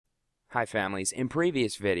Hi families, in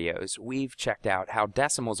previous videos we've checked out how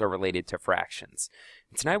decimals are related to fractions.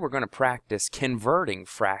 Tonight we're going to practice converting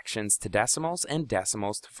fractions to decimals and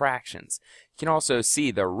decimals to fractions. You can also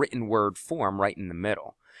see the written word form right in the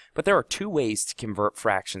middle. But there are two ways to convert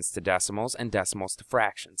fractions to decimals and decimals to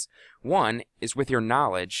fractions. One is with your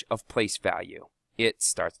knowledge of place value. It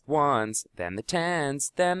starts with ones, then the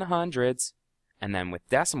tens, then the hundreds. And then with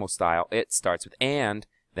decimal style, it starts with and,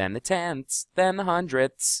 then the tenths, then the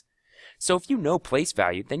hundredths. So if you know place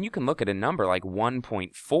value, then you can look at a number like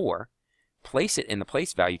 1.4, place it in the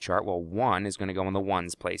place value chart. Well, 1 is going to go in the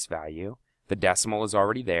ones place value. The decimal is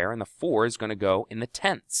already there, and the 4 is going to go in the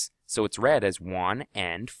tenths. So it's read as 1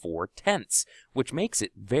 and 4 tenths, which makes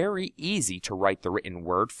it very easy to write the written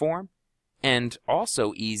word form, and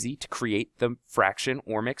also easy to create the fraction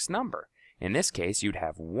or mixed number. In this case, you'd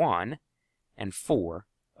have 1 and 4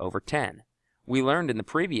 over 10. We learned in the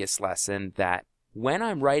previous lesson that when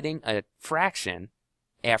I'm writing a fraction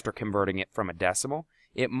after converting it from a decimal,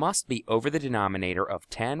 it must be over the denominator of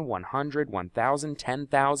 10, 100, 1,000,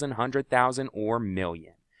 10,000, 100,000, or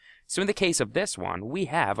million. So in the case of this one, we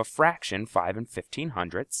have a fraction 5 and 15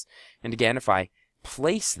 hundredths. And again, if I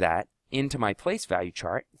place that into my place value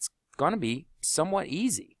chart, it's going to be somewhat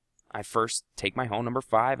easy. I first take my whole number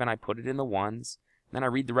 5 and I put it in the ones. Then I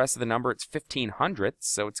read the rest of the number. It's 15 hundredths,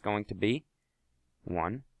 so it's going to be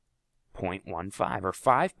 1.15 or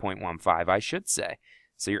 5.15, I should say.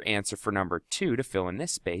 So your answer for number 2 to fill in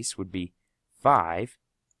this space would be 5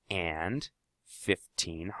 and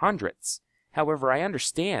 15 hundredths. However, I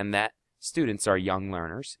understand that students are young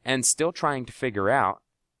learners and still trying to figure out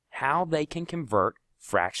how they can convert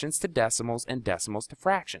fractions to decimals and decimals to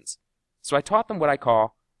fractions. So I taught them what I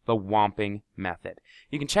call the Whomping method.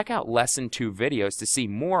 You can check out Lesson 2 videos to see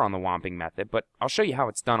more on the Whomping method, but I'll show you how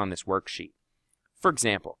it's done on this worksheet. For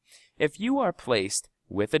example, if you are placed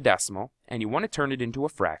with a decimal and you want to turn it into a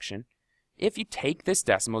fraction, if you take this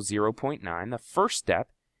decimal 0.9, the first step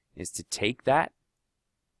is to take that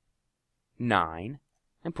 9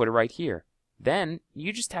 and put it right here. Then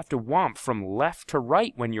you just have to whomp from left to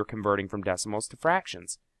right when you're converting from decimals to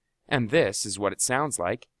fractions. And this is what it sounds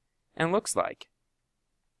like and looks like.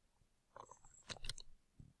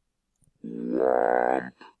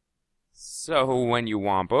 So when you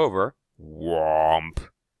whomp over, whomp,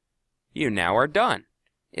 you now are done.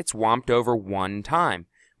 It's whomped over one time.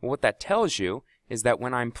 Well, what that tells you is that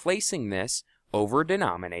when I'm placing this over a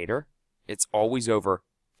denominator, it's always over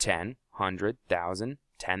 10, 100, 1,000,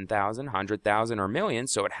 10,000, 100,000, or million,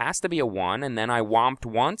 so it has to be a 1, and then I whomped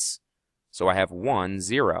once, so I have 1,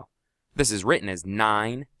 0. This is written as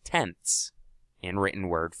 9 tenths in written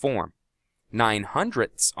word form. 9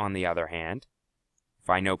 hundredths, on the other hand, if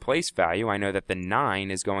I know place value, I know that the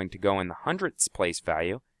 9 is going to go in the hundredths place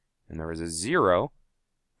value, and there is a 0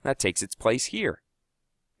 that takes its place here.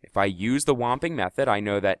 If I use the Whomping method, I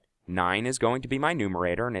know that 9 is going to be my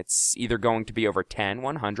numerator, and it's either going to be over 10,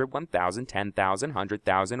 100, 1,000, 10,000,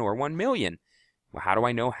 100,000, or 1 million. Well, how do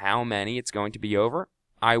I know how many it's going to be over?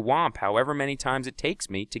 I whomp however many times it takes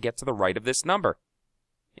me to get to the right of this number.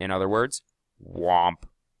 In other words, whomp,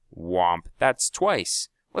 whomp. That's twice.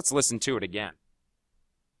 Let's listen to it again.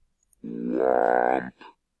 Whomp,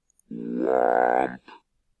 whomp.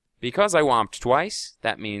 Because I whomped twice,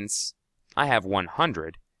 that means I have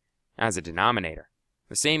 100 as a denominator.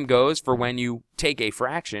 The same goes for when you take a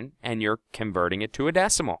fraction and you're converting it to a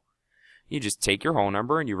decimal. You just take your whole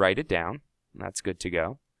number and you write it down. That's good to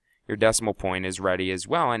go. Your decimal point is ready as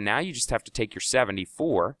well, and now you just have to take your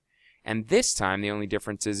 74, and this time the only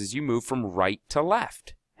difference is you move from right to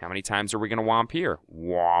left. How many times are we going to whomp here?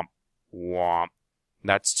 Whomp, whomp.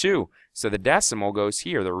 That's 2. So the decimal goes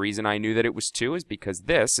here. The reason I knew that it was 2 is because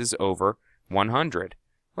this is over 100.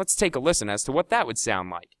 Let's take a listen as to what that would sound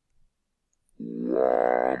like.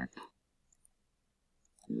 Whomp,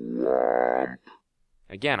 whomp.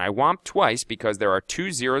 Again, I whomped twice because there are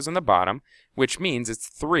 2 zeros on the bottom, which means it's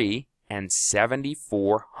 3 and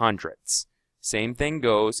 74 hundredths. Same thing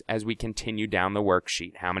goes as we continue down the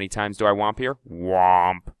worksheet. How many times do I whomp here?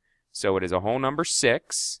 Whomp. So it is a whole number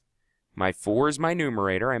 6. My 4 is my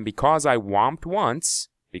numerator, and because I whomped once,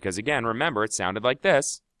 because again, remember, it sounded like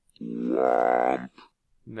this, whomp,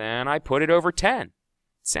 then I put it over 10. It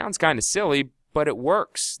sounds kind of silly, but it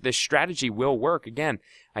works. This strategy will work. Again,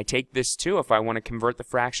 I take this 2 if I want to convert the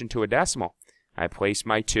fraction to a decimal. I place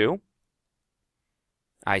my 2.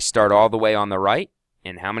 I start all the way on the right,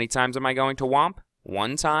 and how many times am I going to whomp?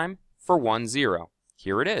 1 time for 1 0.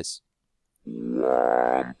 Here it is.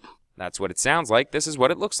 Whomp. That's what it sounds like. This is what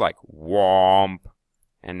it looks like. Whomp.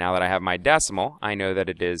 And now that I have my decimal, I know that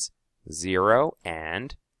it is 0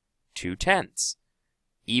 and 2 tenths.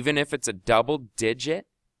 Even if it's a double-digit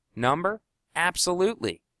number?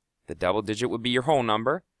 Absolutely. The double digit would be your whole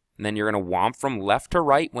number, and then you're going to whomp from left to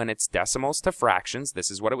right when it's decimals to fractions.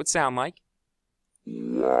 This is what it would sound like.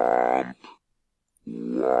 Whomp.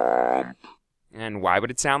 Whomp. And why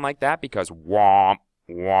would it sound like that? Because whomp,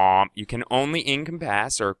 whomp. You can only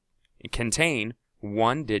encompass or contain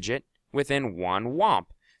one digit within one whomp.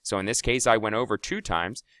 So in this case, I went over 2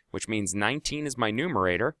 times, which means 19 is my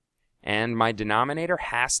numerator, and my denominator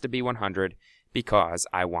has to be 100 because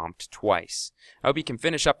I whomped twice. I hope you can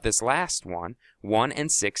finish up this last one, 1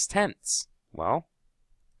 6/10. Well,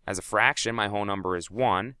 as a fraction, my whole number is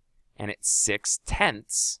 1, and it's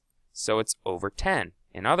 6/10, so it's over 10.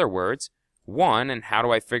 In other words, 1, and how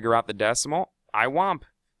do I figure out the decimal? I whomp.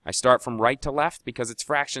 I start from right to left because it's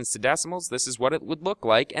fractions to decimals. This is what it would look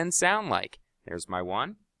like and sound like. There's my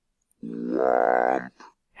 1. Whomp.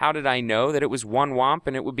 How did I know that it was 1 whomp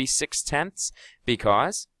and it would be 6/10?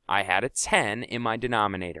 Because I had a 10 in my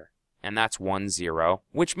denominator, and that's 1 0,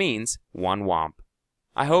 which means 1 whomp.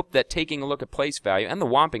 I hope that taking a look at place value and the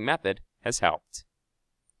whomping method has helped.